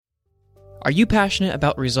Are you passionate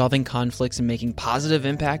about resolving conflicts and making positive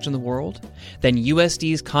impact in the world? Then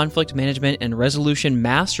USD's Conflict Management and Resolution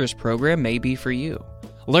Master's Program may be for you.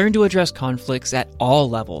 Learn to address conflicts at all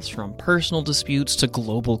levels, from personal disputes to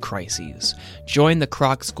global crises. Join the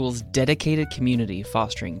Kroc School's dedicated community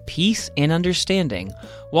fostering peace and understanding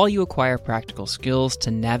while you acquire practical skills to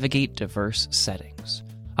navigate diverse settings.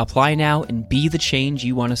 Apply now and be the change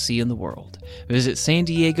you want to see in the world. Visit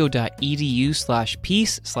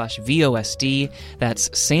sandiego.edu/peace/VOSD. That's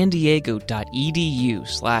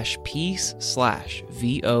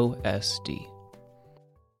sandiego.edu/peace/VOSD.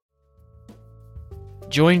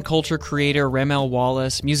 Join culture creator Ramel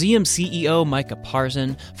Wallace, museum CEO Micah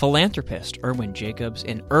Parson, philanthropist Erwin Jacobs,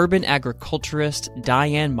 and urban agriculturist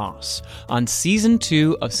Diane Moss on Season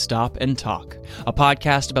 2 of Stop and Talk, a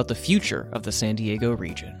podcast about the future of the San Diego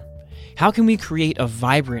region. How can we create a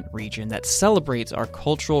vibrant region that celebrates our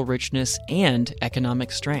cultural richness and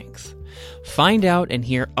economic strength? Find out and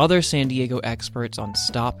hear other San Diego experts on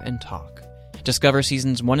Stop and Talk. Discover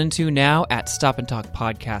Seasons 1 and 2 now at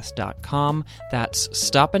stopandtalkpodcast.com. That's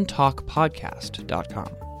stopandtalkpodcast.com.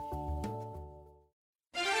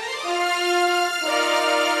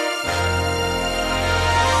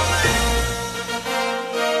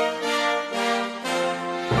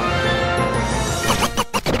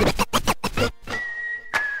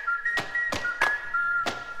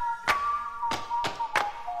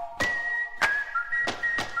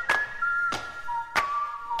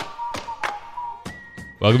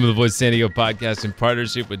 Welcome to the Voice of San Diego podcast in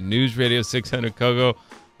partnership with News Radio 600 Kogo.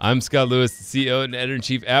 I'm Scott Lewis, the CEO and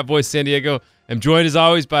editor-in-chief at Voice San Diego. I'm joined as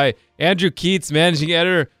always by Andrew Keats, managing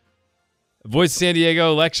editor of Voice San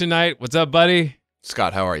Diego Election Night. What's up, buddy?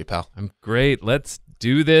 Scott, how are you, pal? I'm great. Let's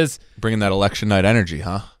do this. Bringing that election night energy,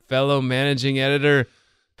 huh? Fellow managing editor,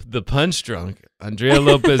 the punch drunk, Andrea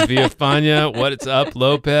Lopez Villafana. What's up,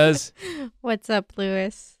 Lopez? What's up,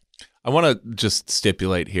 Lewis? I want to just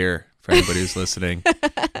stipulate here for anybody who's listening.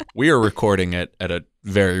 We are recording it at a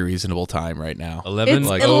very reasonable time right now. 11?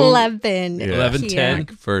 It's 11. Yeah.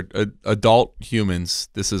 11:10. For adult humans,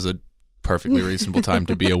 this is a perfectly reasonable time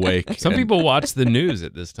to be awake. Some people watch the news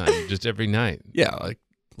at this time, just every night. Yeah, like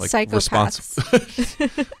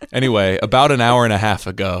Psychopaths. Anyway, about an hour and a half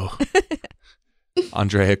ago,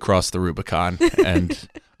 Andrea crossed the Rubicon, and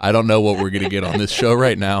I don't know what we're going to get on this show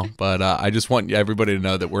right now, but I just want everybody to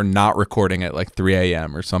know that we're not recording at like 3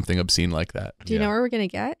 a.m. or something obscene like that. Do you know where we're going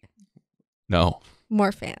to get? No.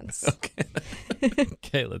 More fans.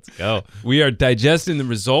 Okay, let's go. We are digesting the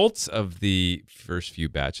results of the first few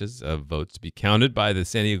batches of votes to be counted by the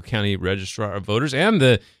San Diego County Registrar of Voters and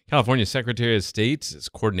the California Secretary of State's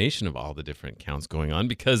coordination of all the different counts going on,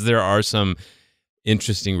 because there are some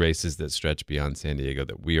interesting races that stretch beyond San Diego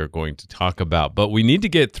that we are going to talk about. But we need to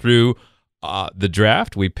get through the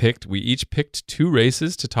draft. We each picked 2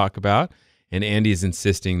 races to talk about, and Andy is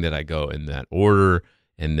insisting that I go in that order,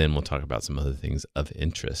 and then we'll talk about some other things of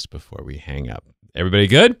interest before we hang up. Everybody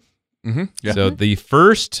good? Mm-hmm. Yeah. So the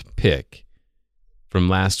first pick from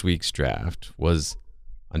last week's draft was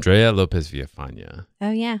Andrea Lopez Villafana.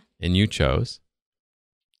 Oh, yeah. And you chose?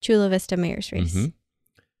 Chula Vista Mayor's race. Mm-hmm.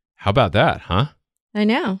 How about that, huh? I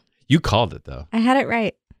know. You called it, though. I had it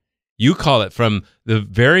right. You call it from the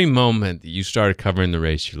very moment that you started covering the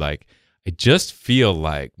race. You're like, I just feel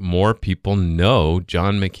like more people know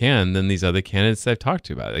John McCann than these other candidates I've talked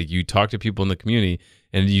to about. Like, you talk to people in the community,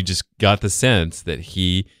 and you just got the sense that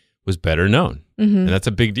he was better known. Mm-hmm. And that's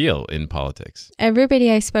a big deal in politics. Everybody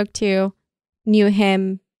I spoke to knew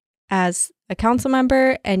him as a council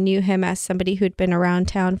member and knew him as somebody who'd been around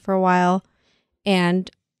town for a while, and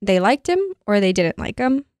they liked him or they didn't like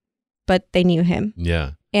him, but they knew him.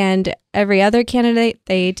 Yeah. And every other candidate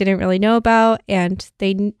they didn't really know about, and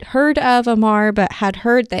they heard of Amar, but had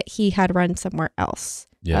heard that he had run somewhere else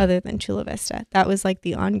other than Chula Vista. That was like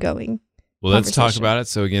the ongoing Well, let's talk about it.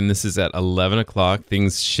 So again, this is at 11 o'clock.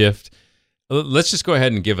 Things shift. Let's just go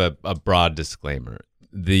ahead and give a broad disclaimer.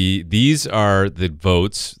 These are the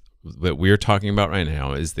votes that we're talking about right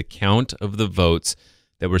now, is the count of the votes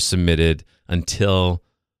that were submitted until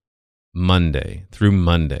Monday, through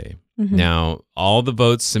Monday. Mm-hmm. Now, all the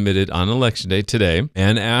votes submitted on Election Day today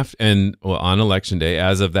and on Election Day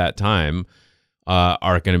as of that time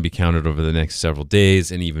are going to be counted over the next several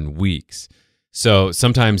days and even weeks. So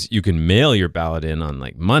sometimes you can mail your ballot in on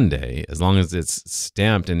like Monday, as long as it's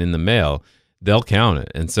stamped and in the mail, they'll count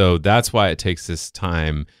it. And so that's why it takes this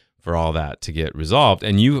time for all that to get resolved.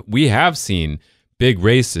 And we have seen big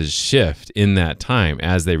races shift in that time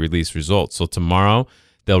as they release results. So tomorrow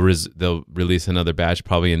they'll release another batch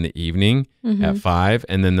probably in the evening at 5,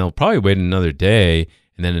 and then they'll probably wait another day,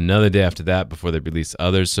 and and then another day after that before they release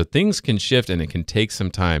others. So things can shift, and it can take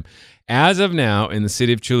some time. As of now, in the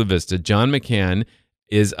city of Chula Vista, John McCann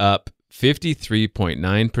is up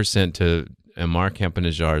 53.9% to Ammar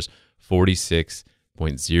Campa-Najjar's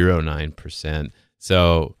 46.09%.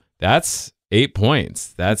 So that's 8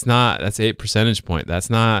 points. That's 8 percentage point.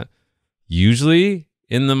 That's not usually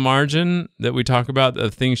in the margin that we talk about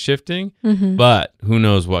of things shifting, but who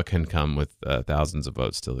knows what can come with thousands of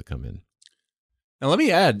votes still to come in. Now, let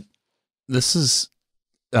me add, this is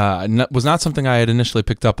was not something I had initially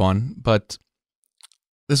picked up on, but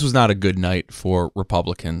this was not a good night for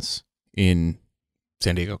Republicans in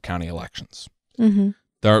San Diego County elections.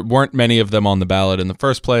 There weren't many of them on the ballot in the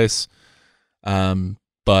first place,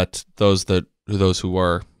 but those who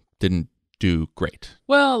were didn't do great.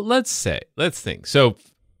 Well, let's think. So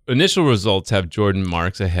initial results have Jordan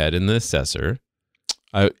Marks ahead in the assessor.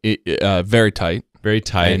 Very tight. Very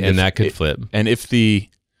tight, and that could flip. And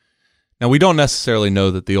now we don't necessarily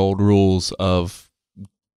know that the old rules of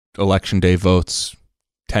election day votes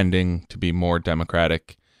tending to be more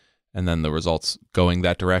Democratic and then the results going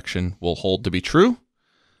that direction will hold to be true.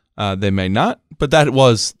 They may not, but that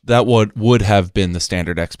would have been the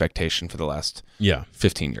standard expectation for the last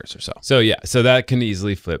 15 years or so. So that can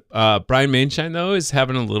easily flip. Brian Mainshine, though, is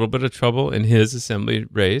having a little bit of trouble in his assembly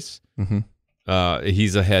race.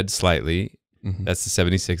 He's ahead slightly. That's the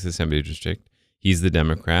 76th Assembly District. He's the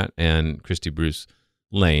Democrat, and Christy Bruce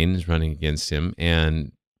Lane is running against him,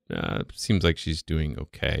 and seems like she's doing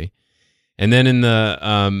okay. And then in the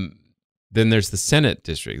then there's the Senate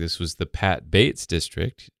district. This was the Pat Bates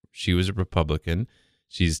district. She was a Republican.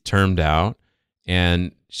 She's termed out,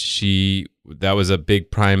 and that was a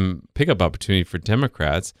big prime pickup opportunity for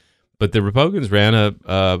Democrats. But the Republicans ran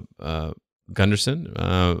Gunderson,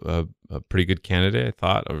 a pretty good candidate, I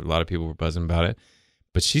thought. A lot of people were buzzing about it.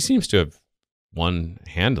 But she seems to have won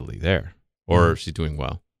handily there, or she's doing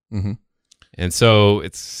well. And so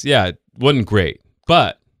it wasn't great.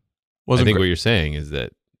 But I think what you're saying is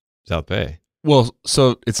that South Bay. Well,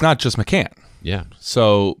 so it's not just McCann. Yeah.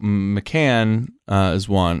 So McCann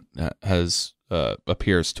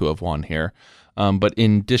appears to have won here. But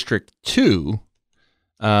in District 2,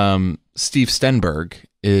 Steve Stenberg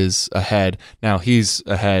is ahead. Now, he's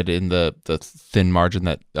ahead in the thin margin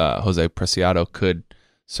that Jose Preciado could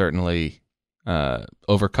certainly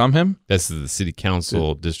overcome him. That's the City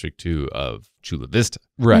Council District 2 of Chula Vista.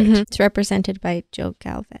 Right. It's represented by Joe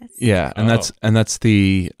Galvez. Yeah, and that's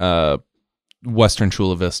the Western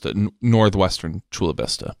Chula Vista, Northwestern Chula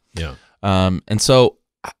Vista. Yeah. And so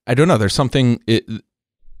I don't know. There's something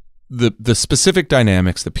the specific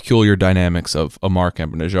dynamics, the peculiar dynamics of Ammar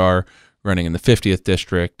Campa-Najjar running in the 50th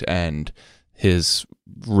district and his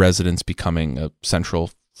residents becoming a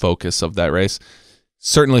central focus of that race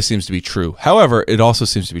certainly seems to be true. However, it also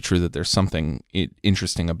seems to be true that there's something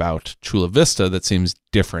interesting about Chula Vista that seems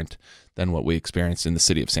different than what we experienced in the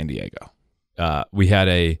city of San Diego. We had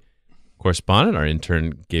a correspondent, our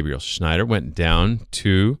intern Gabriel Schneider, went down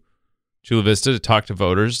to Chula Vista to talk to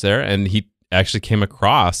voters there, and he actually came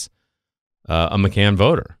across a McCann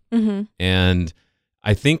voter. And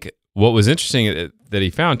I think what was interesting that he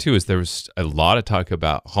found too is there was a lot of talk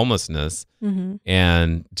about homelessness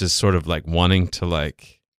and just sort of like wanting to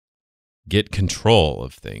like get control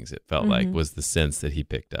of things. It felt like was the sense that he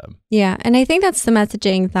picked up. Yeah, and I think that's the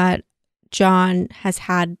messaging that John has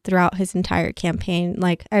had throughout his entire campaign.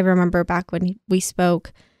 Like, I remember back when we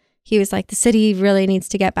spoke, he was like, the city really needs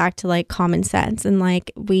to get back to like common sense, and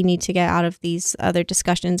like we need to get out of these other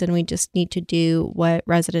discussions, and we just need to do what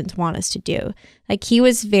residents want us to do. Like, he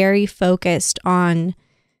was very focused on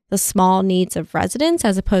the small needs of residents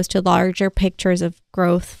as opposed to larger pictures of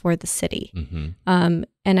growth for the city.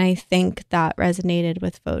 And I think that resonated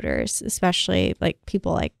with voters, especially like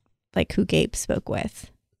people like who Gabe spoke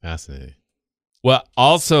with. Fascinating. Well,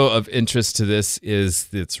 also of interest to this is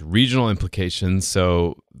its regional implications.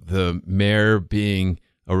 So the mayor being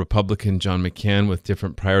a Republican, John McCann, with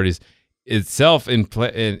different priorities, itself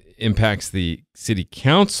impacts the city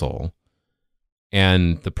council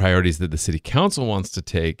and the priorities that the city council wants to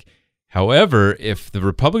take. However, if the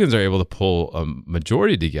Republicans are able to pull a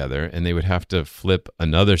majority together, and they would have to flip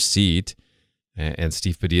another seat, and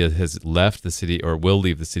Steve Padilla has left the city, or will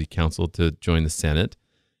leave the city council to join the Senate.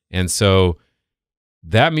 And so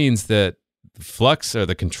that means that the flux or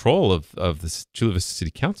the control of the Chula Vista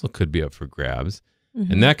City Council could be up for grabs.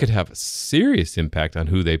 And that could have a serious impact on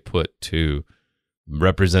who they put to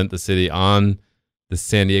represent the city on the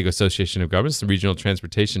San Diego Association of Governments, the Regional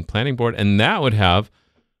Transportation Planning Board. And that would have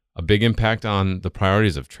a big impact on the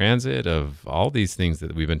priorities of transit, of all these things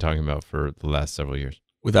that we've been talking about for the last several years.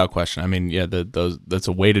 Without question. I mean, yeah, that's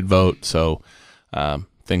a weighted vote, so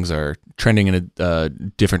things are trending in a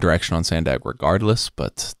different direction on Sandag regardless.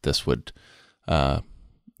 But this would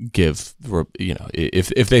give,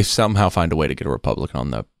 if they somehow find a way to get a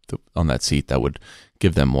Republican on that seat, that would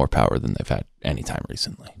give them more power than they've had any time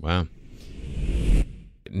recently. Wow.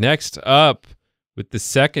 Next up, with the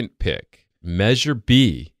second pick, Measure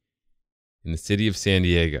B in the city of San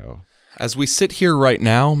Diego. As we sit here right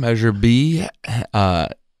now, Measure B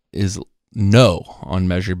is no on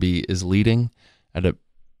Measure B is leading at a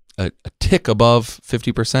tick above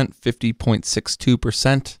 50%,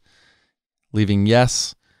 50.62%, leaving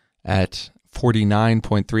yes at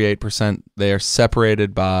 49.38%. They are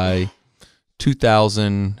separated by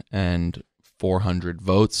 2,400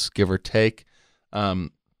 votes, give or take.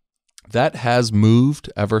 That has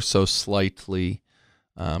moved ever so slightly.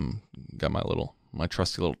 Got my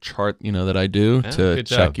trusty little chart, that I do to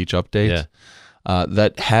check each update. Yeah.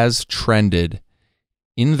 That has trended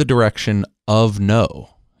in the direction of no.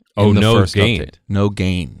 Oh, no first gained. Update. No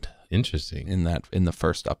gained. Interesting. In the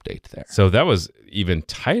first update there. So that was even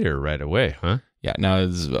tighter right away, huh? Yeah. Now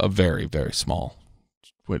it's a very, very small.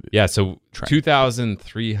 Yeah. So trend.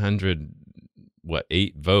 2,300,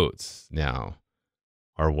 8 votes now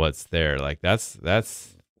are what's there. Like that's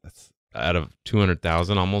out of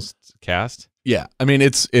 200,000 almost cast. Yeah. I mean,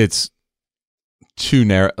 it's too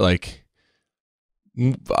narrow. Like,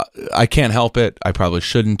 I can't help it. I probably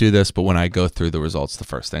shouldn't do this, but when I go through the results, the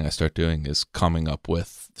first thing I start doing is coming up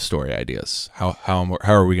with story ideas. How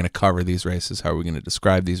are we going to cover these races? How are we going to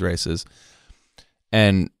describe these races?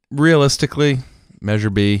 And realistically,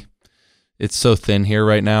 Measure B, it's so thin here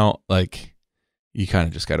right now. Like, you kind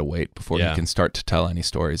of just got to wait before you can start to tell any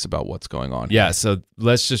stories about what's going on. Yeah. So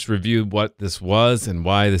let's just review what this was and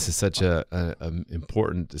why this is such a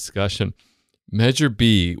important discussion. Measure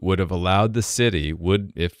B would have allowed the city,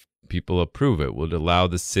 if people approve it, would allow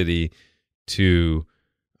the city to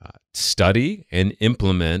study and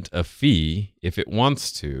implement a fee, if it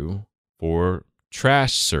wants to, for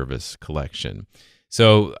trash service collection.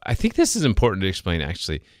 So I think this is important to explain,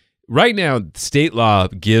 actually. Right now, state law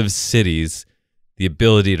gives cities the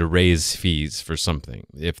ability to raise fees for something.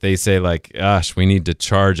 If they say, like, gosh, we need to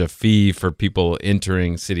charge a fee for people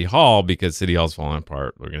entering City Hall because City Hall's falling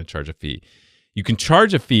apart, we're going to charge a fee. You can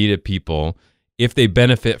charge a fee to people if they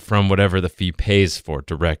benefit from whatever the fee pays for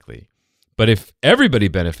directly. But if everybody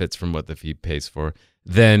benefits from what the fee pays for,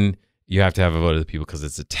 then you have to have a vote of the people because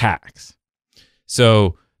it's a tax.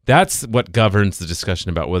 So that's what governs the discussion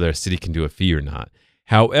about whether a city can do a fee or not.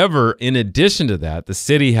 However, in addition to that, the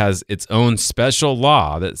city has its own special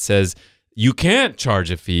law that says you can't charge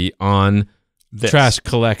a fee on trash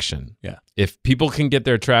collection. Yeah. If people can get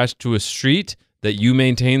their trash to a street that you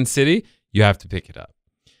maintain, city, you have to pick it up.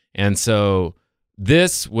 And so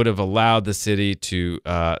this would have allowed the city to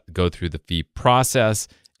go through the fee process.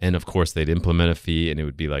 And of course, they'd implement a fee and it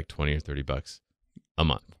would be like $20 or $30 a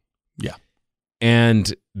month. Yeah.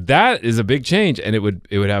 And that is a big change. And it would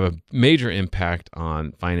have a major impact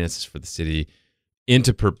on finances for the city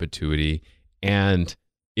into perpetuity. And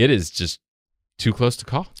it is just too close to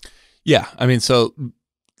call. Yeah. I mean, so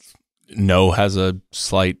no has a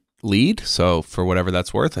slight lead, so for whatever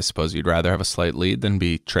that's worth, I suppose you'd rather have a slight lead than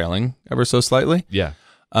be trailing ever so slightly. Yeah.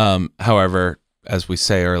 However, as we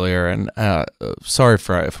say earlier, and sorry if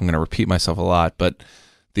I'm going to repeat myself a lot, but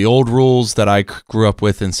the old rules that I grew up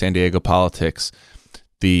with in San Diego politics,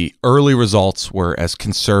 the early results were as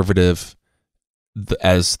conservative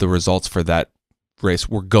as the results for that race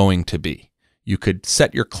were going to be. You could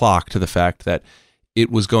set your clock to the fact that it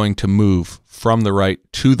was going to move from the right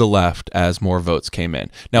to the left as more votes came in.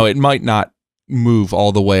 Now, it might not move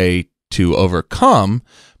all the way to overcome,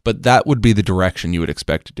 but that would be the direction you would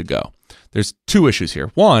expect it to go. There's two issues here.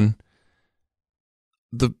 One,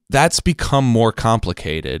 that's become more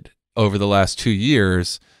complicated over the last 2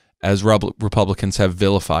 years as Republicans have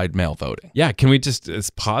vilified mail voting. Yeah, can we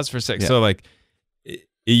just pause for a second? Yeah. So, like, it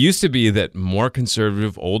used to be that more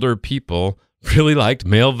conservative, older people really liked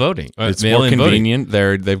mail voting. It's more convenient.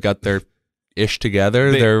 Voting. They've got their ish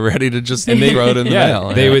together. They're ready to just throw it in the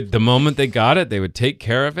mail. They would, the moment they got it, they would take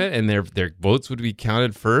care of it, and their votes would be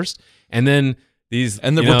counted first. And then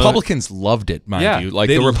the Republicans loved it, mind you. Like,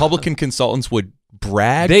 the Republican consultants would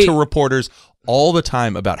brag to reporters all the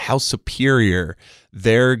time about how superior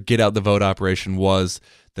their get out the vote operation was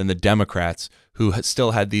than the Democrats, who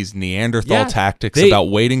still had these Neanderthal tactics about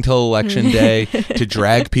waiting till election day to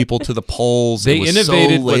drag people to the polls. They it was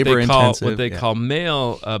innovated so labor-intensive. what they call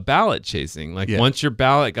mail ballot chasing. Like, once your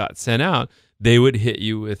ballot got sent out, they would hit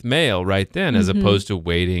you with mail right then, as opposed to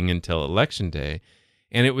waiting until election day.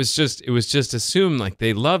 And it was just assumed like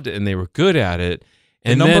they loved it and they were good at it.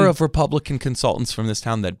 The And number then, of Republican consultants from this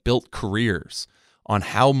town that built careers on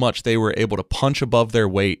how much they were able to punch above their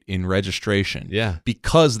weight in registration yeah,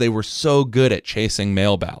 because they were so good at chasing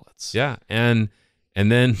mail ballots. yeah, and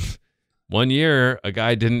then one year a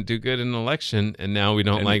guy didn't do good in an election, and now we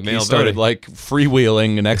don't And like he mail started voting. like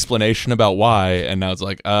freewheeling an explanation about why, and now it's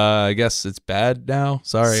like, I guess it's bad now.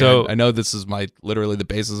 Sorry, So- I know this is literally the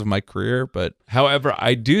basis of my career, but However,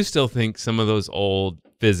 I do still think some of those old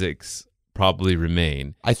physics probably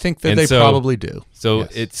remain. I think that And they so- probably do. So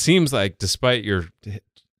Yes. it seems like, despite your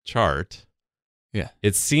chart, Yeah.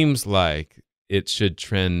 it seems like it should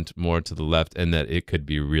trend more to the left, and that it could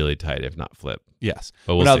be really tight, if not flip. Yes.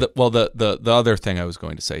 But we'll now, see. the other thing I was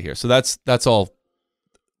going to say here. So that's all.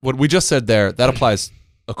 What we just said there, that applies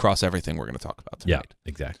across everything we're going to talk about tonight.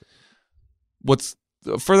 Exactly. What's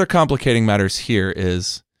further complicating matters here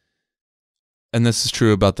is, and this is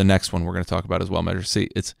true about the next one we're going to talk about as well, Measure C.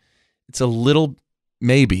 It's a little,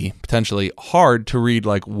 maybe potentially hard to read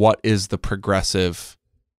like what is the progressive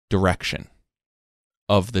direction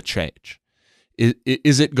of the change.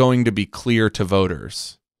 Is it going to be clear to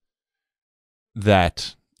voters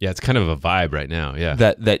that Yeah, it's kind of a vibe right now. Yeah.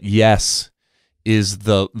 that yes is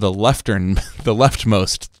the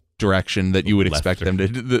leftmost direction that you would expect them to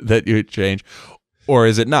that you would change, or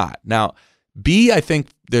is it not? Now, B, I think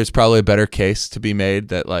there's probably a better case to be made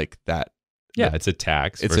that like that. Yeah, it's a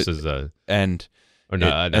tax It's versus a and or no,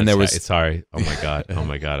 it- no, and there it's- was- sorry. Oh my god.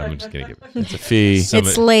 I'm just gonna get it's a fee.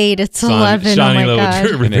 It's late. It's 11. Shawnee Oh my God.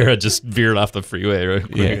 Rivera just veered off the freeway. Right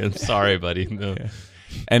quick. Yeah. I'm sorry, buddy. No. Yeah.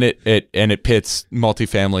 And it pits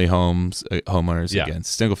multifamily homeowners Yeah.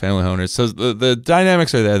 against single family owners. So the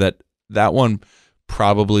dynamics are there that one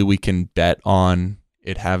probably we can bet on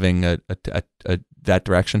it having a that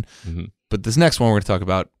direction. Mhm. But this next one we're going to talk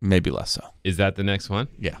about maybe less so. Is that the next one?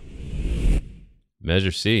 Yeah.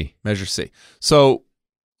 Measure C. Measure C. So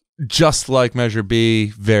just like Measure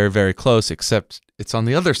B, very, very close, except it's on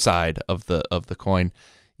the other side of the coin.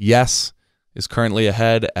 Yes is currently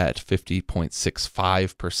ahead at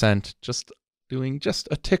 50.65%, just doing just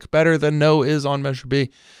a tick better than no is on Measure B.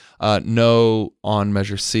 No on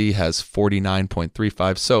Measure C has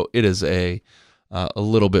 49.35, so it is a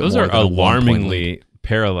little bit Those more are than a 1 point lead. alarmingly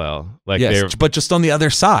parallel. Like Yes, they're but just on the other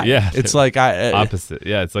side. Yeah. It's like opposite.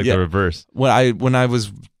 Yeah, it's like yeah. the reverse. when I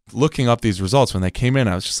was looking up these results when they came in,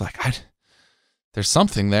 I was just like, there's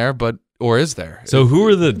something there, but or is there? So who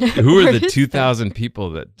are the 2,000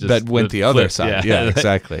 people that just that went the other flipped? side? Yeah,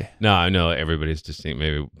 exactly. No, I know everybody's distinct.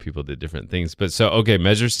 Maybe people did different things. But so, okay,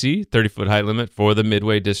 Measure C, 30-foot height limit for the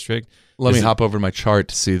Midway District. Let Is me it- hop over to my chart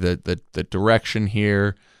to see the direction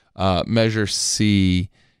here. Measure C.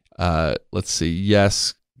 Let's see.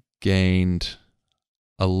 Yes, gained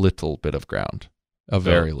a little bit of ground. A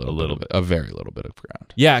very little bit. A very little bit of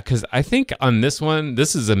ground. Yeah, because I think on this one,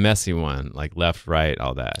 this is a messy one, like left, right,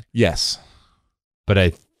 all that. Yes. But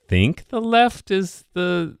I think the left is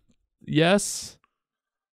the yes.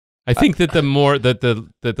 I think that the more that the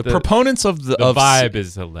Proponents of the vibe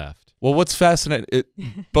is the left. Well, what's fascinating,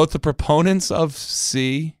 both the proponents of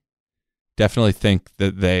C definitely think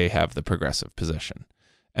that they have the progressive position.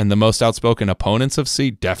 And the most outspoken opponents of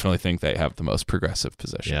C definitely think they have the most progressive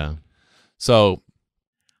position. Yeah. So,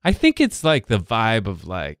 I think it's like the vibe of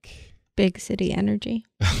like, Big city energy.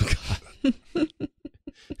 oh God.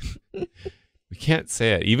 We can't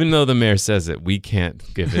say it. Even though the mayor says it, we can't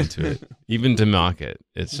give into it. Even to mock it.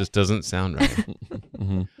 It just doesn't sound right.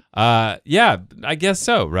 mhm. Yeah, I guess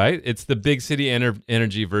so, right? It's the big city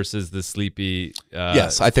energy versus the sleepy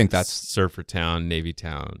Yes, I think that's- surfer town, Navy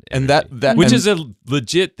town. And energy. that which and- is a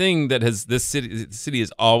legit thing that has the city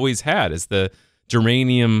has always had, is the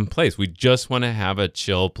geranium place. We just want to have a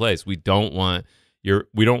chill place. We don't want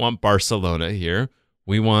Barcelona here.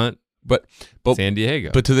 We want but San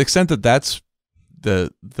Diego. But to the extent that that's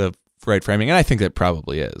the right framing, and I think that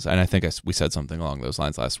probably is, and I think we said something along those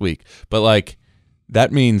lines last week, but like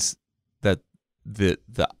that means that the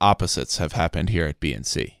opposites have happened here at B and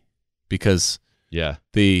C, because yeah.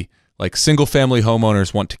 the like single family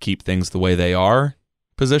homeowners want to keep things the way they are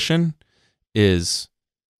position is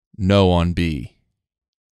no on B,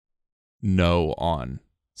 no on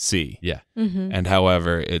C. Yeah. Mm-hmm. And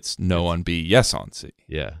however, it's no on B, yes on C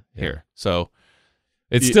Yeah. here. So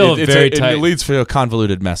It's still very tight. It leads to a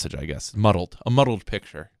convoluted message, I guess. A muddled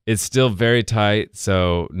picture. It's still very tight.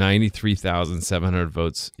 So 93,700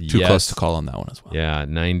 votes. Too yes. close to call on that one as well. Yeah,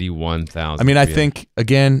 91,000. I mean, I yeah. think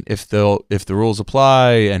again, if the rules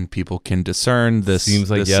apply and people can discern this,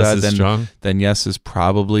 Seems like this yes side, is strong. then yes is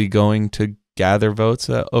probably going to gather votes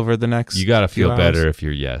over the next. You got to few feel hours. better if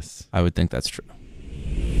you're yes. I would think that's true.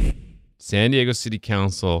 San Diego City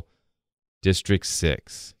Council, District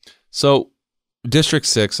 6. So District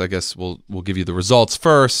 6, I guess we'll give you the results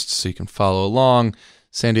first so you can follow along.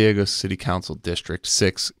 San Diego City Council District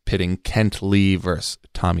 6 pitting Kent Lee versus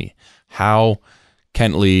Tommy Howe.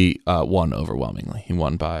 Kent Lee won overwhelmingly. He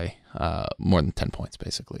won by more than 10 points,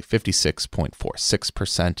 basically.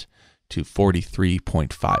 56.46% to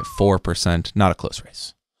 43.54%. Not a close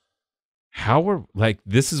race.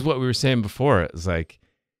 This is what we were saying before. It's like,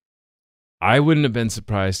 I wouldn't have been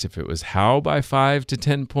surprised if it was Howe by 5 to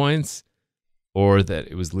 10 points or that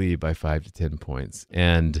it was Lee by 5 to 10 points.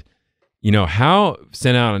 And, Howe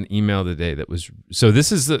sent out an email today that was, so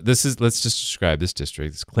this is, let's just describe this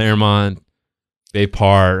district. It's Claremont, Bay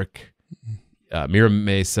Park, Mira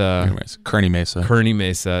Mesa, Kearny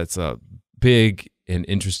Mesa. It's a big and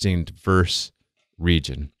interesting, diverse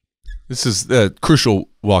region. This is the crucial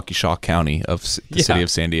Waukesha County of the city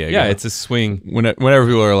of San Diego. Yeah, it's a swing. Whenever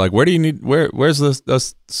people are like, where's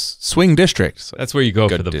the swing district? So that's where you go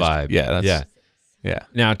for the vibe. Yeah.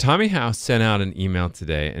 Now, Tommy Howe sent out an email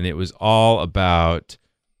today, and it was all about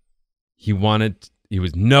he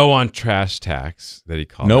was no on trash tax, that he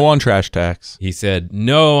called no it. On trash tax. He said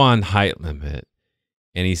no on height limit,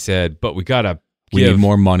 and he said, but we need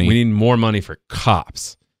more money. We need more money for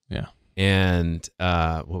cops. Yeah. And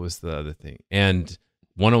what was the other thing? And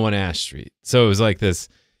 101 Ash Street. So it was like this.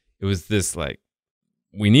 It was this like,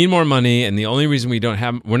 we need more money, and the only reason we're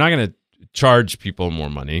not going to charge people more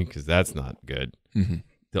money because that's not good. Mm-hmm.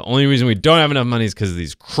 The only reason we don't have enough money is because of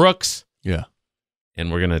these crooks. Yeah.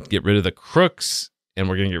 And we're going to get rid of the crooks, and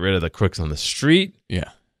we're going to get rid of the crooks on the street. Yeah.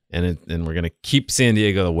 And we're going to keep San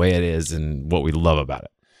Diego the way it is and what we love about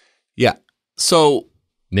it. Yeah. So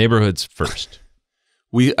neighborhoods first.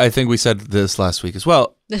 I think we said this last week as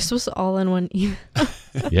well. This was all in one email.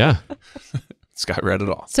 Yeah. Scott read it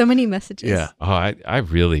all. So many messages. Yeah. Oh, I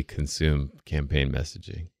really consume campaign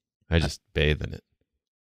messaging. I just bathe in it.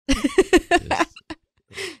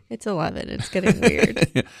 It's 11. It's getting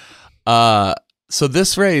weird. So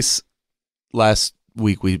this race last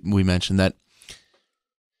week, we mentioned that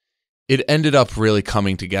it ended up really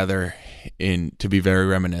coming together to be very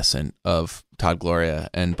reminiscent of Todd Gloria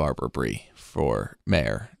and Barbara Bree for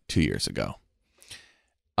mayor 2 years ago.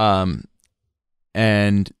 And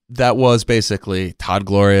that was basically Todd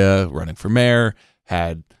Gloria running for mayor,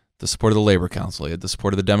 had the support of the Labor Council, he had the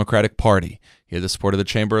support of the Democratic Party, he had the support of the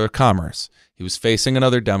Chamber of Commerce. He was facing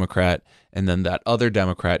another Democrat, and then that other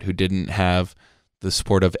Democrat who didn't have the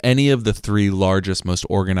support of any of the three largest, most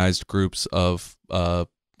organized groups of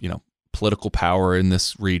political power in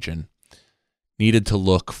this region needed to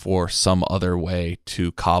look for some other way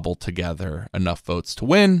to cobble together enough votes to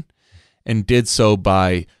win, and did so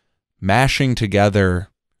by mashing together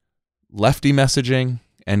lefty messaging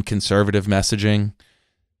and conservative messaging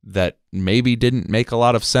that maybe didn't make a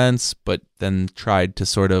lot of sense, but then tried to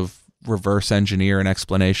sort of reverse engineer an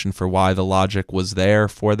explanation for why the logic was there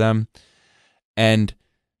for them. And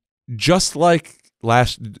just like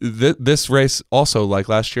this race, also like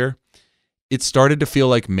last year, it started to feel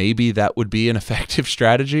like maybe that would be an effective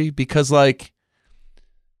strategy, because like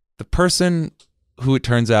the person who it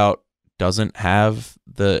turns out doesn't have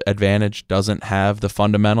the advantage, doesn't have the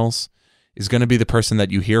fundamentals, is going to be the person that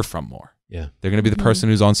you hear from more. Yeah. They're going to be the person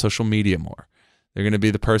who's on social media more. They're going to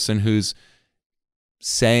be the person who's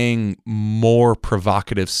saying more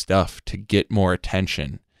provocative stuff to get more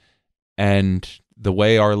attention. And the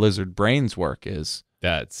way our lizard brains work is,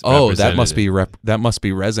 that must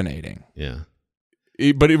be resonating. Yeah.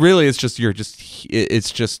 But it really is just you're just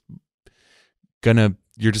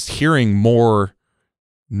hearing more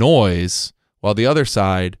noise while the other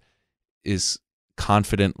side is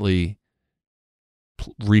confidently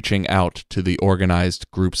reaching out to the organized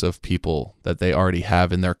groups of people that they already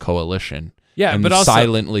have in their coalition. Yeah, and but also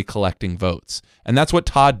silently collecting votes. And that's what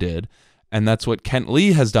Todd did, and that's what Kent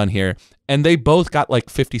Lee has done here. And they both got like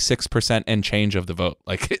 56% and change of the vote.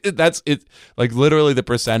 Like that's it. Like literally the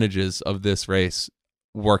percentages of this race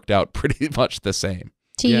worked out pretty much the same.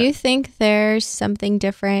 Do you think there's something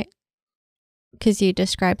different? Because you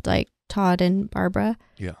described like Todd and Barbara.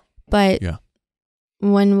 Yeah. But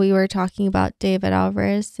when we were talking about David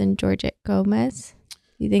Alvarez and Georgette Gomez,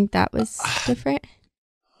 you think that was different?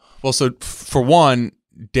 Well, so for one,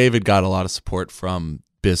 David got a lot of support from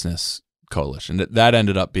business coalition. That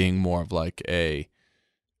ended up being more of like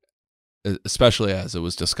especially as it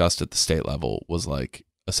was discussed at the state level, was like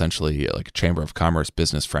essentially like a Chamber of Commerce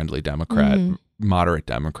business friendly Democrat, moderate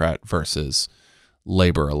Democrat versus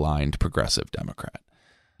labor aligned progressive Democrat.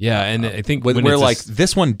 Yeah, and I think we're like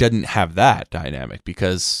this one didn't have that dynamic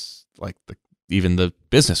because like even the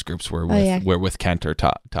business groups were with Kent or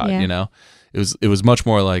Todd. Yeah. You know, it was much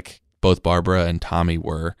more like both Barbara and Tommy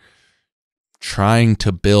were trying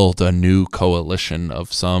to build a new coalition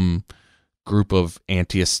of some group of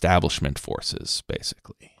anti-establishment forces,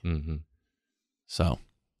 basically. Mm-hmm. So,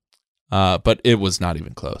 but it was not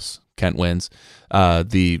even close. Kent wins. One of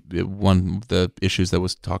the issues that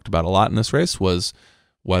was talked about a lot in this race was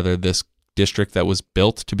whether this district that was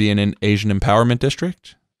built to be an Asian empowerment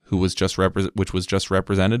district, which was just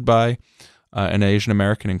represented by an Asian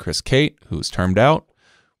American in Chris Cate, who was termed out,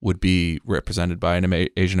 would be represented by an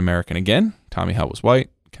Asian American again. Tommy Hutt was white.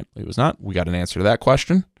 Kent Lee was not. We got an answer to that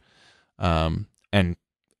question. And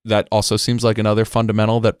that also seems like another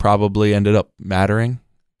fundamental that probably ended up mattering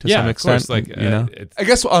to some extent. Of course, I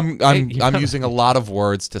guess I'm using a lot of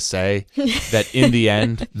words to say that in the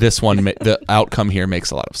end, the outcome here makes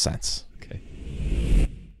a lot of sense. Okay.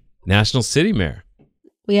 National City Mayor.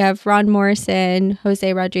 We have Ron Morrison,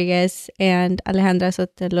 Jose Rodriguez, and Alejandra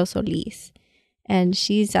Sotelo Solis. And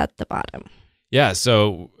she's at the bottom. Yeah,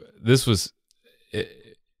 so this was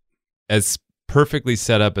as perfectly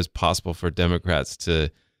set up as possible for Democrats to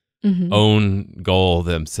own goal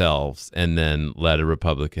themselves and then let a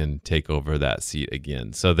Republican take over that seat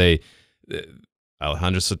again. So Alejandra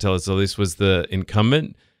Sotelo Solis was the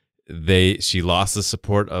incumbent. She lost the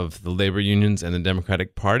support of the labor unions and the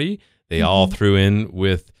Democratic Party. They all threw in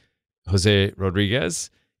with Jose Rodriguez,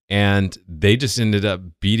 and they just ended up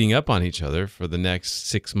beating up on each other for the next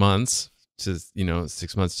 6 months to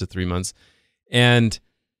 3 months. And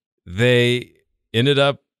they ended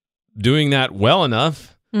up doing that well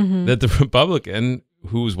enough that the Republican,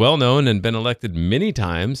 who's well known and been elected many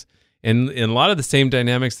times, and in a lot of the same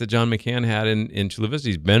dynamics that John McCain had in Chula Vista,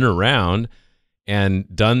 he's been around and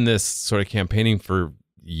done this sort of campaigning for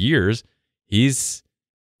years.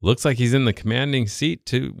 Looks like he's in the commanding seat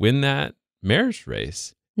to win that mayor's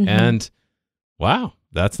race. And wow,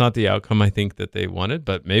 that's not the outcome I think that they wanted,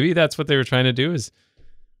 but maybe that's what they were trying to do, is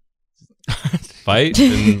fight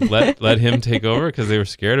and let him take over because they were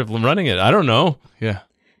scared of running it. I don't know. Yeah.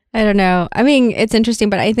 I don't know. I mean, it's interesting,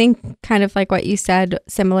 but I think kind of like what you said,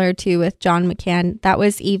 similar to with John McCain, that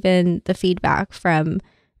was even the feedback from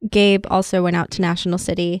Gabe. Also went out to National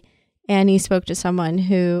City, and he spoke to someone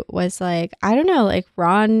who was like, I don't know, like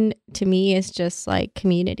Ron to me is just like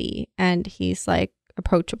community, and he's like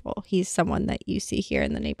approachable. He's someone that you see here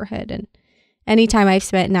in the neighborhood. And anytime I've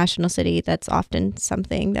spent in National City, that's often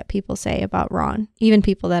something that people say about Ron, even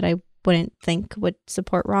people that I wouldn't think would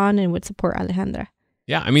support Ron and would support Alejandra.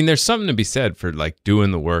 Yeah, I mean, there's something to be said for like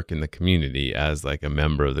doing the work in the community as like a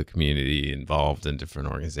member of the community involved in different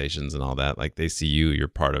organizations and all that. Like they see you're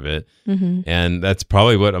part of it. And that's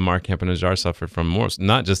probably what Amar Campanajjar suffered from more.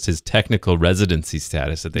 Not just his technical residency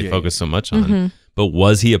status that they focus so much on, but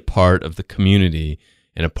was he a part of the community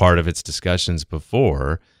and a part of its discussions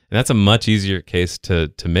before? And that's a much easier case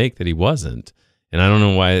to make that he wasn't. And I don't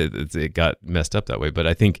know why it got messed up that way. But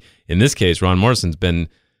I think in this case, Ron Morrison's been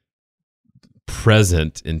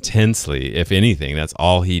present intensely. If anything, that's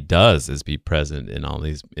all he does is be present in all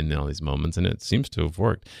these moments, and it seems to have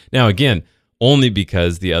worked. Now, again, only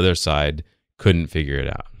because the other side couldn't figure it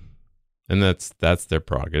out, and that's their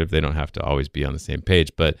prerogative. They don't have to always be on the same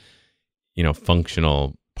page, but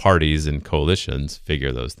functional parties and coalitions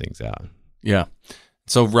figure those things out. Yeah.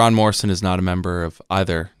 So Ron Morrison is not a member of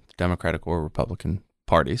either Democratic or Republican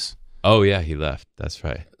parties. Oh yeah, he left. That's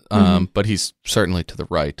right. But he's certainly to the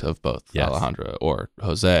right of both Alejandra or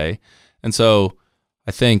Jose. And so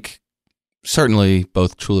I think certainly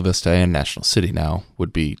both Chula Vista and National City now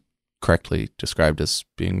would be correctly described as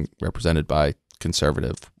being represented by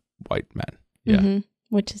conservative white men. Yeah.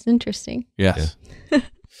 Which is interesting. Yes. Yeah.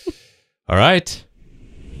 All right.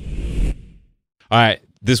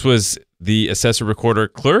 This was the assessor recorder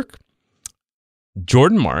clerk.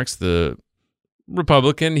 Jordan Marks, the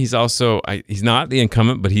Republican. He's also, he's not the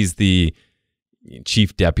incumbent, but he's the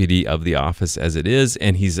chief deputy of the office as it is.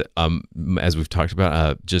 And he's, as we've talked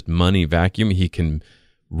about, just money vacuum. He can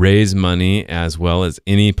raise money as well as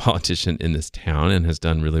any politician in this town and has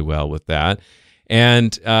done really well with that.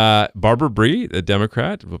 And Barbara Bree, the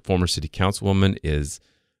Democrat, a former city councilwoman, is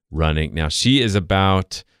running. Now, she is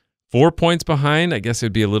about 4 points behind. I guess it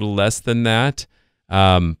would be a little less than that.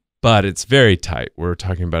 But it's very tight. We're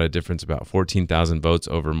talking about a difference about 14,000 votes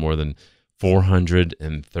over more than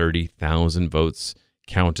 430,000 votes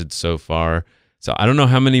counted so far. So I don't know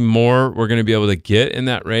how many more we're going to be able to get in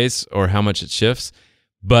that race or how much it shifts.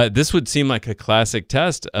 But this would seem like a classic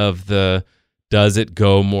test of does it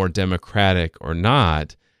go more Democratic or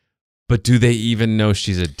not? But do they even know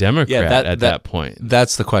she's a Democrat at that point?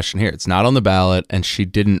 That's the question here. It's not on the ballot, and she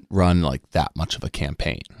didn't run like that much of a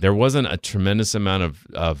campaign. There wasn't a tremendous amount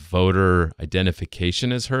of voter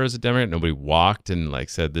identification as her as a Democrat. Nobody walked and like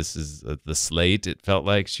said, this is the slate. It felt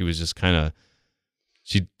like she was just kind of,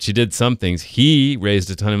 she did some things. He raised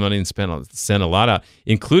a ton of money and sent a lot out,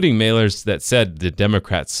 including mailers that said the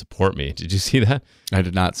Democrats support me. Did you see that? I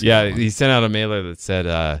did not see Yeah, that one. he sent out a mailer that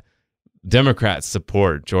said, Democrats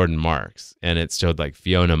support Jordan Marks, and it showed like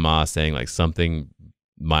Fiona Ma saying like something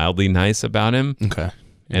mildly nice about him, Okay.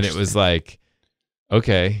 and it was like,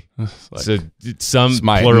 okay, Like, so some it's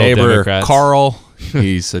my plural neighbor Democrats, Carl.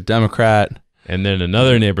 He's a Democrat. and then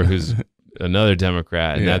another neighbor who's another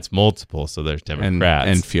Democrat, and Yeah. that's multiple. So there's Democrats,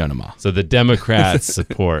 and Fiona Ma. so the Democrats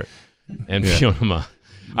support, and Yeah. Fiona Ma.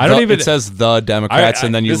 I don't even. It says the Democrats,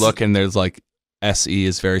 and then you this- look and there's like SE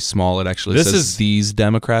is very small. It actually This says is- these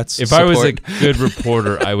Democrats. If I was a support. good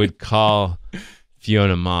reporter, I would call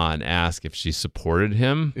Fiona Ma and ask if she supported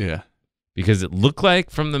him. Yeah. Because it looked like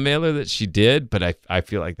from the mailer that she did, but I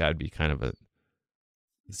feel like that would be kind of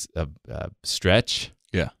a stretch.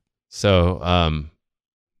 Yeah. So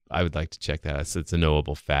I would like to check that. It's a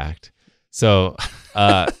knowable fact. So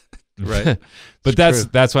Right. but It's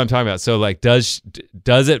that's true. what I'm talking about. So like, does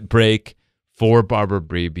it break for Barbara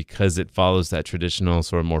Brie because it follows that traditional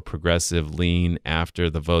sort of more progressive lean after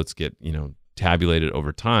the votes get tabulated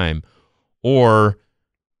over time, or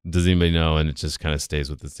does anybody know and it just kind of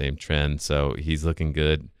stays with the same trend? So he's looking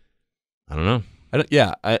good. I don't know.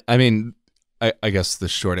 I mean, I guess the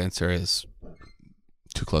short answer is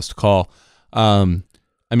too close to call. I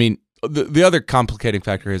mean, the other complicating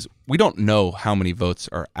factor is we don't know how many votes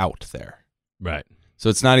are out there. Right. So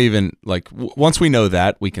it's not even like once we know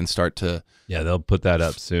that, we can start to. Yeah, they'll put that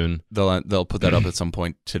up soon. They'll put that up at some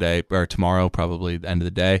point today or tomorrow, probably the end of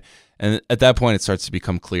the day. And at that point, it starts to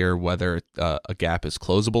become clear whether a gap is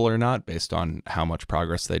closable or not based on how much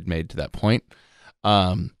progress they'd made to that point.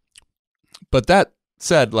 But that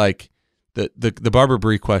said, like the Barbara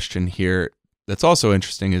Brie question here, that's also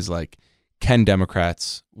interesting is like, can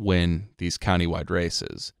Democrats win these countywide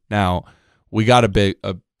races? Now, we got a bit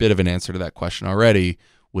of an answer to that question already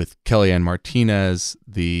with Kellyanne Martinez,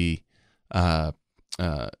 the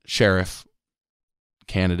sheriff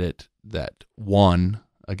candidate that won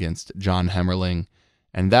against John Hemmerling,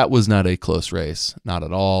 and that was not a close race, not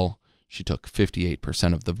at all. She took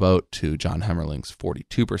 58% of the vote to John Hemmerling's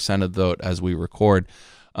 42% of the vote as we record.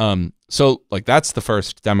 So like that's the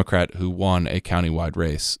first Democrat who won a countywide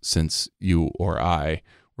race since you or I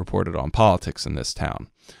reported on politics in this town.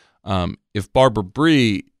 If Barbara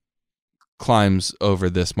Brie climbs over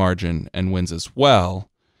this margin and wins as well,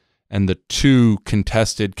 and the two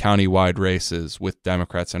contested countywide races with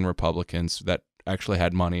Democrats and Republicans that actually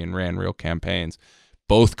had money and ran real campaigns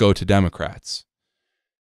both go to Democrats,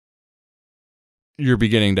 you're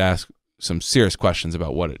beginning to ask some serious questions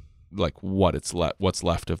about what's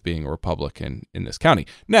left of being a Republican in this county.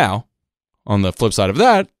 Now, on the flip side of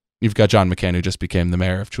that, you've got John McCain, who just became the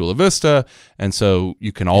mayor of Chula Vista, and so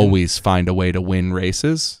you can always find a way to win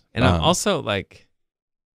races. And also like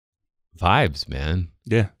vibes, man.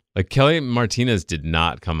 Yeah. Like Kelly Martinez did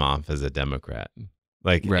not come off as a Democrat.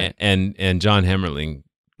 Like Right. and John Hemmerling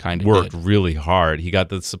Kind of worked did, really hard. He got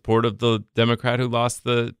the support of the Democrat who lost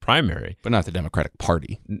the primary. but not the Democratic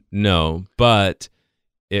Party. No, but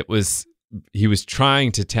he was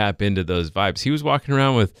trying to tap into those vibes. He was walking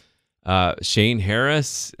around with Shane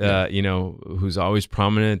Harris, who's always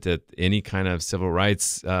prominent at any kind of civil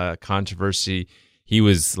rights controversy. He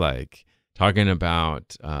was like talking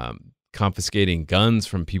about confiscating guns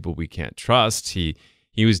from people we can't trust. He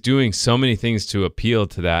was doing so many things to appeal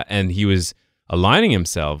to that, and he was aligning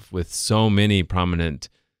himself with so many prominent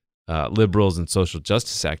liberals and social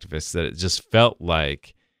justice activists that it just felt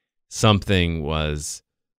like something was,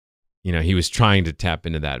 he was trying to tap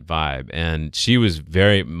into that vibe. And she was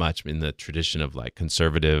very much in the tradition of like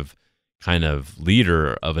conservative kind of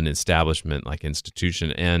leader of an establishment like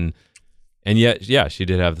institution. And yet, yeah, she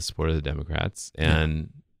did have the support of the Democrats.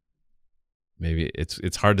 And maybe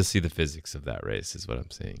it's hard to see the physics of that race is what I'm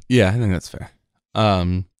saying. Yeah, I think that's fair.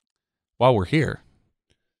 While we're here,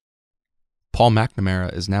 Paul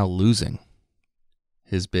McNamara is now losing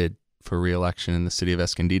his bid for re-election in the city of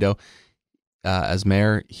Escondido. As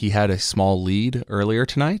mayor, he had a small lead earlier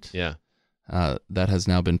tonight. Yeah. That has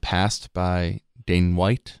now been passed by Dane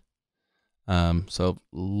White. So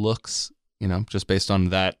looks, just based on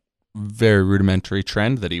that very rudimentary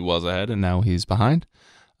trend that he was ahead and now he's behind.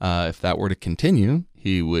 If that were to continue,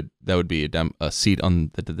 that would be a seat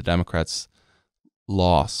on the Democrats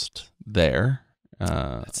lost there.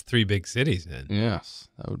 That's 3 big cities, then. Yes,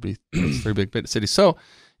 that would be that's 3 big cities. So,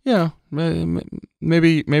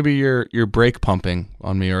 maybe your brake pumping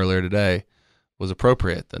on me earlier today was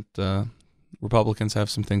appropriate. That Republicans have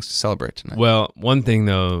some things to celebrate tonight. Well, one thing,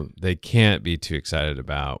 though, they can't be too excited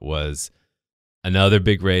about was another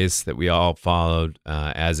big race that we all followed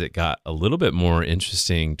as it got a little bit more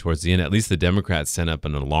interesting towards the end. At least the Democrats sent up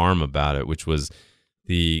an alarm about it, which was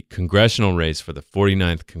the congressional race for the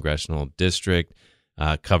 49th Congressional District.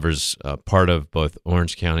 Covers part of both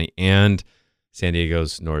Orange County and San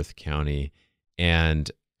Diego's North County.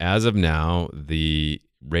 And as of now, the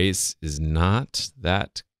race is not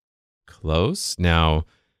that close. Now,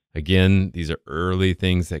 again, these are early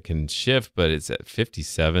things that can shift, but it's at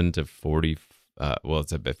 57 to 40.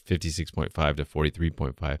 It's at 56.5 to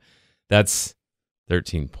 43.5. That's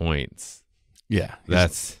 13 points. Yeah,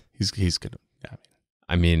 he's good. Yeah,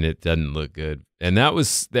 I mean, it doesn't look good, and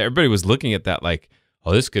everybody was looking at that like,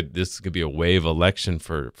 oh, this could be a wave election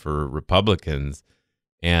for Republicans,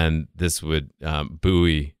 and this would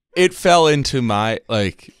buoy. It fell into my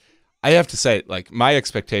I have to say, my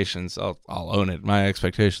expectations. I'll own it. My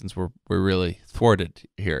expectations were really thwarted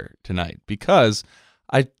here tonight because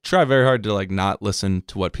I try very hard to not listen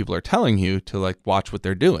to what people are telling you, to watch what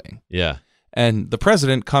they're doing. Yeah. And the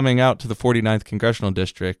president coming out to the 49th Congressional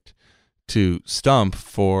District to stump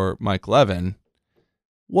for Mike Levin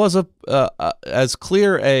was as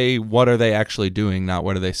clear a what are they actually doing, not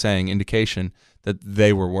what are they saying, indication that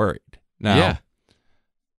they were worried. Now,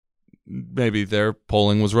 maybe their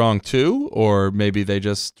polling was wrong too, or maybe they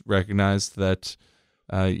just recognized that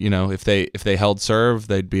if they held serve,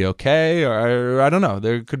 they'd be okay, or I don't know.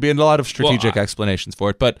 There could be a lot of strategic explanations for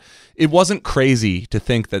it, but it wasn't crazy to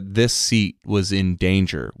think that this seat was in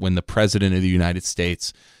danger when the president of the United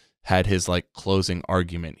States had his closing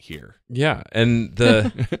argument here. Yeah, and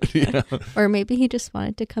the or maybe he just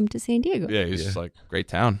wanted to come to San Diego. Yeah, he's just great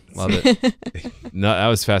town, love it. No, that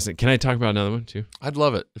was fascinating. Can I talk about another one too? I'd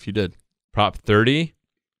love it if you did. Prop 30.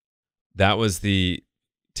 That was the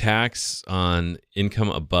tax on income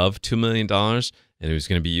above $2 million, and it was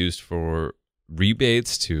going to be used for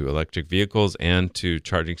rebates to electric vehicles and to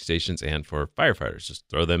charging stations and for firefighters. Just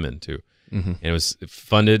throw them into. Mm-hmm. And it was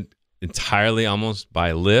funded entirely almost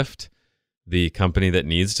by Lyft, the company that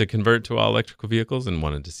needs to convert to all electrical vehicles, and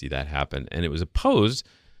wanted to see that happen. And it was opposed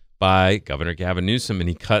by Governor Gavin Newsom, and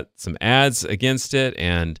he cut some ads against it.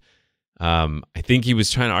 And I think he was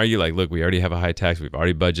trying to argue, look, we already have a high tax. We've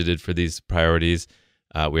already budgeted for these priorities.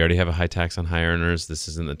 We already have a high tax on high earners. This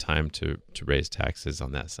isn't the time to raise taxes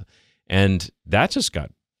on that stuff. And that just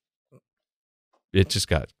got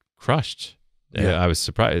crushed. Yeah. I was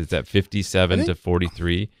surprised. It's at 57 to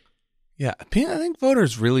 43. Yeah, I think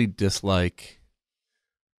voters really dislike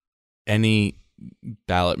any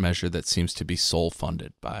ballot measure that seems to be sole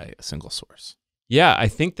funded by a single source. Yeah, I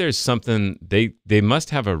think there's something they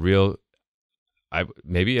must have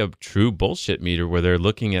maybe a true bullshit meter where they're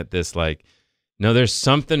looking at this no, there's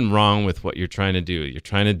something wrong with what you're trying to do. You're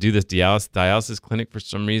trying to do this dialysis clinic for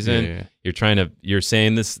some reason. Yeah. You're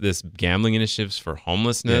saying this gambling initiatives for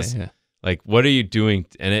homelessness. Yeah. What are you doing?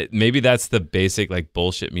 And maybe that's the basic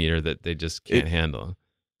bullshit meter that they just can't handle.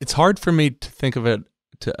 It's hard for me to think of it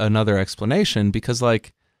to another explanation because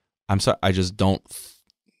I'm sorry, I just don't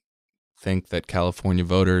think that California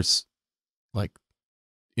voters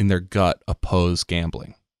in their gut oppose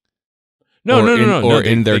gambling. No. Or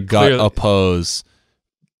in their gut oppose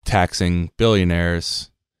taxing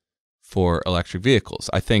billionaires for electric vehicles.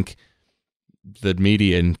 I think the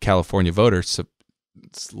media in California voters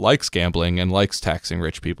likes gambling and likes taxing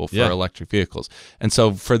rich people for electric vehicles. And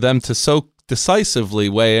so for them to so decisively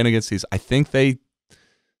weigh in against these, I think they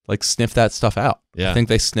sniff that stuff out. Yeah. I think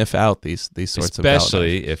they sniff out these sorts of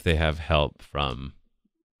especially if they have help from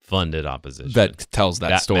funded opposition. That tells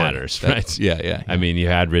that story. That matters, right? Yeah. I mean, you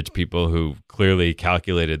had rich people who clearly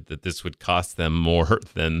calculated that this would cost them more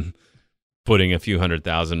than putting a few $100,000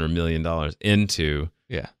 or $1 million into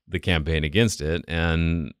the campaign against it,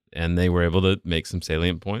 and they were able to make some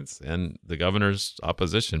salient points, and the governor's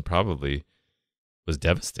opposition probably was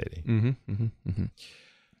devastating. Mm-hmm.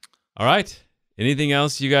 All right. Anything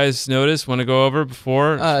else you guys noticed? Want to go over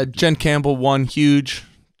before? Jen Campbell won huge.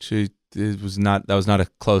 That was not a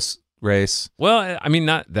close race. Well, I mean,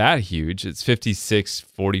 not that huge. It's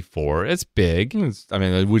 56-44. It's big.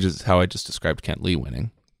 Which is how I just described Kent Lee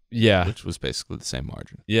winning. Yeah. Which was basically the same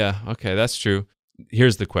margin. Yeah. Okay, that's true.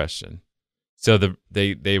 Here's the question. So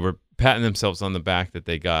they were patting themselves on the back that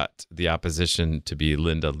they got the opposition to be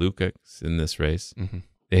Linda Lukacs in this race. Mm-hmm.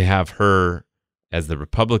 They have her as the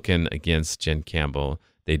Republican against Jen Campbell.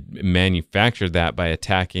 They manufactured that by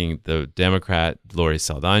attacking the Democrat Lori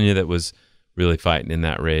Saldana that was really fighting in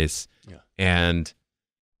that race. Yeah. And,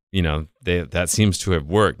 that seems to have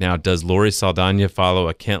worked. Now, does Lori Saldana follow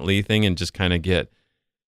a Kent Lee thing and just kind of get,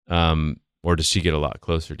 or does she get a lot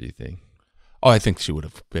closer, do you think? Oh, I think she would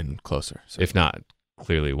have been closer. So. If not,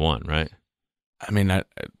 clearly won, right? I mean,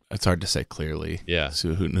 it's hard to say clearly. Yeah.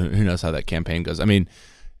 So who knows how that campaign goes? I mean,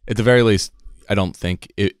 at the very least, I don't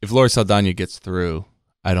think if Lori Saldana gets through,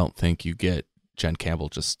 I don't think you get Jen Campbell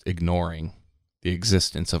just ignoring the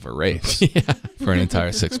existence of a race for an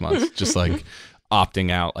entire 6 months, just like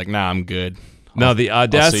opting out, like, nah, I'm good. Now the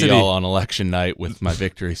audacity. I'll see y'all on election night with my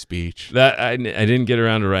victory speech. That I didn't get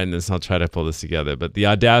around to writing this. I'll try to pull this together. But the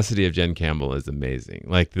audacity of Jen Campbell is amazing.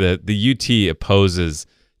 Like the UT opposes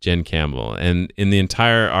Jen Campbell, and in the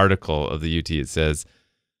entire article of the UT, it says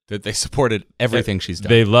that they supported everything she's done.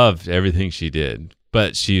 They loved everything she did,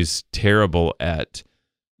 but she's terrible at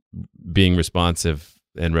being responsive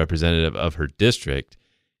and representative of her district,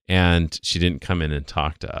 and she didn't come in and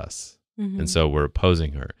talk to us. And so we're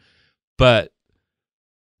opposing her. But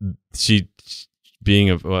she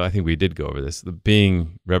being I think we did go over this,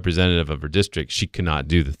 being representative of her district, she cannot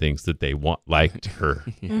do the things that they liked her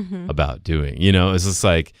about doing. It's just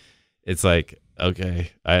like,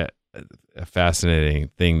 okay, a fascinating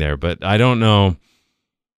thing there, but I don't know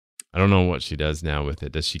what she does now with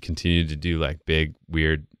it. Does she continue to do like big,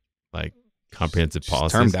 weird, like comprehensive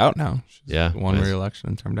policies? Termed out now. She's won nice. re-election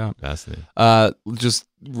and termed out. Fascinating. Just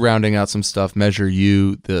rounding out some stuff. Measure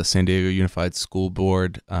U, the San Diego Unified School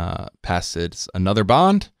Board passes another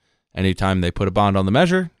bond. Anytime they put a bond on the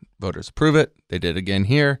measure, voters approve it. They did again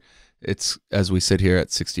here. It's, as we sit here, at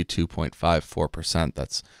 62.54%.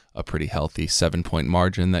 That's a pretty healthy 7-point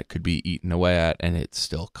margin that could be eaten away at, and it's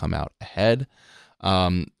still come out ahead.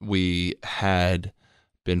 We had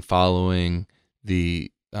been following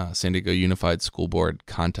the San Diego Unified School Board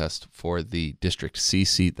contest for the District C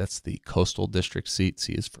seat. That's the Coastal District seat.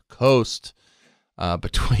 C is for Coast.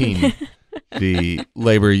 Between the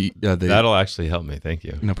labor... That'll actually help me. Thank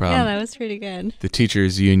you. No problem. Yeah, that was pretty good. The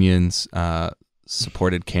teachers' unions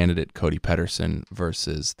supported candidate Cody Pedersen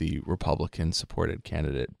versus the Republican-supported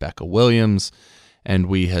candidate Becca Williams. And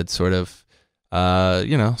we had sort of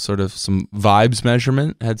some vibes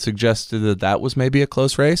measurement had suggested that was maybe a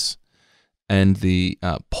close race. And the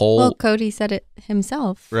poll... Well, Cody said it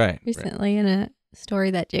himself recently in a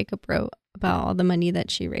story that Jacob wrote about all the money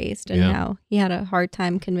that she raised and how he had a hard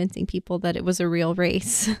time convincing people that it was a real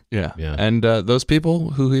race. Yeah. And those people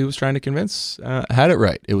who he was trying to convince had it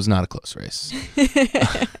right. It was not a close race.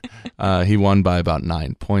 He won by about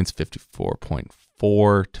 9 points,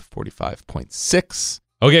 54.4 to 45.6.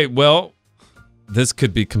 Okay, well, this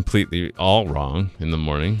could be completely all wrong in the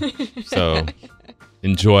morning. So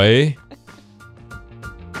enjoy.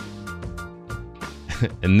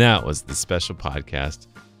 And that was the special podcast.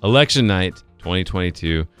 Election night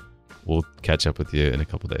 2022. We'll catch up with you in a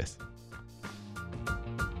couple days.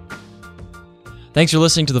 Thanks for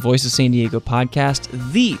listening to the Voice of San Diego podcast,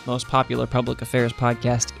 the most popular public affairs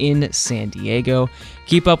podcast in San Diego.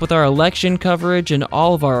 Keep up with our election coverage and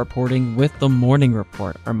all of our reporting with The Morning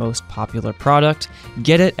Report, our most popular product.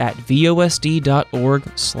 Get it at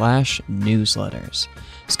vosd.org/newsletters.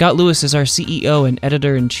 Scott Lewis is our CEO and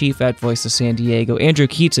editor-in-chief at Voice of San Diego. Andrew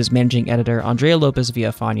Keats is managing editor. Andrea Lopez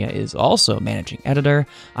Villafana is also managing editor.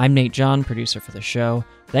 I'm Nate John, producer for the show.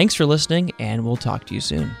 Thanks for listening, and we'll talk to you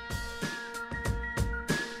soon.